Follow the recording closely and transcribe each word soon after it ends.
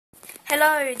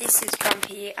Hello, this is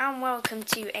Grumpy and welcome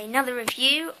to another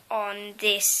review on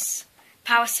this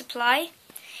power supply.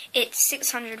 It's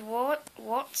 600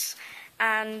 watts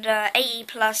and 80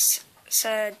 plus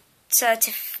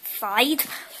certified,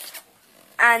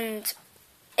 and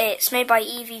it's made by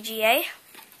EVGA.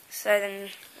 So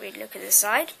then we look at the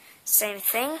side, same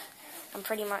thing, and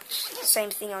pretty much the same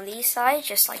thing on these sides,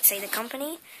 just like say the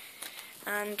company.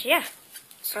 And yeah,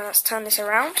 so let's turn this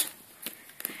around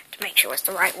to make sure it's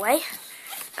the right way.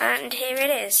 And here it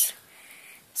is.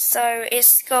 So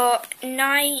it's got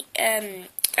a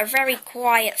very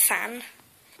quiet fan.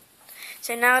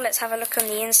 So now let's have a look on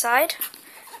the inside.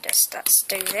 Let's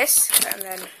do this, and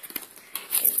then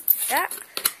do that.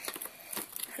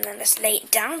 And then let's lay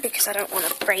it down because I don't want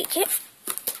to break it.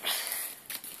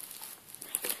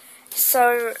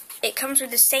 So it comes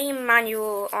with the same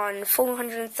manual on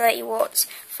 430 watts,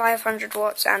 500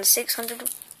 watts and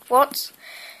 600 watts.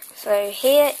 So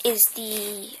here is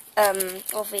the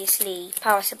obviously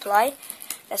power supply.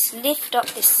 Let's lift up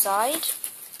this side.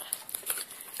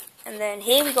 And then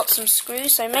here we got some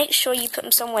screws, so make sure you put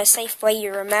them somewhere safe where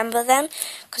you remember them,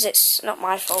 because it's not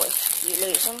my fault if you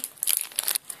lose them.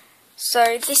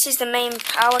 So this is the main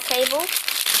power cable.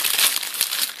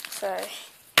 So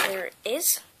here it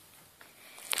is.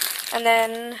 And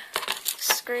then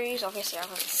screws, obviously I've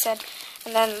already said.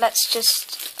 And then let's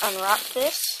just unwrap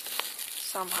this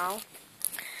somehow.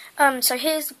 So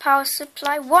here's the power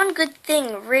supply. One good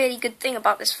thing, really good thing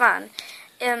about this fan,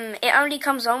 it only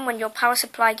comes on when your power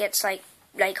supply gets like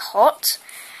hot.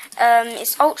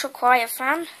 It's ultra quiet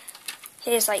fan.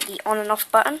 Here's like the on and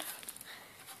off button.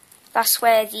 That's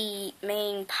where the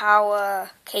main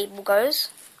power cable goes.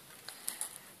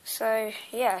 So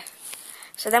yeah.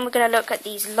 So then we're going to look at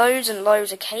these loads and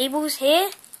loads of cables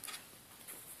here.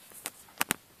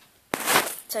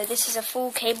 So this is a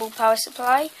full cable power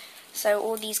supply. So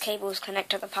all these cables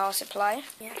connect to the power supply.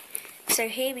 Yeah. So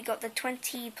here we got the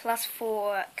 20+4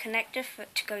 connector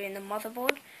to go in the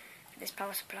motherboard for this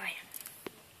power supply.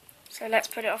 So let's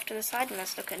put it off to the side and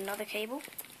let's look at another cable.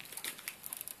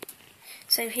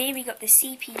 So here we got the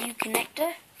CPU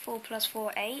connector,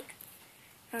 4+4 8.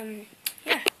 Yeah,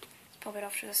 let's pop it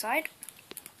off to the side.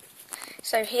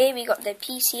 So here we got the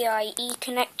PCIe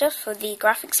connector for the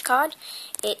graphics card.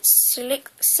 It's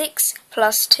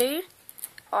 6+2.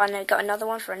 Oh, and I got another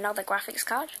one for another graphics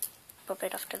card. Pop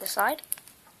it off to the side.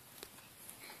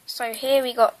 So here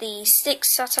we got the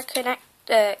 6 SATA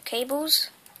cables,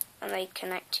 and they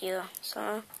connect here.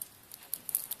 So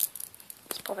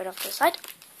let's pop it off to the side.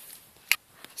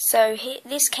 So here,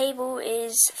 this cable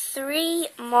is 3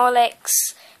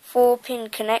 Molex 4-pin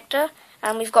connector,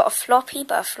 and we've got a floppy,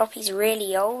 but a floppy's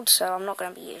really old, so I'm not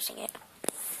going to be using it.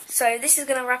 So this is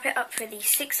going to wrap it up for the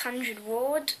 600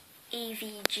 watt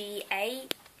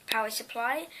EVGA power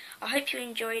supply. I hope you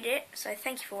enjoyed it, so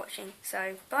thank you for watching.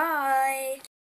 So bye!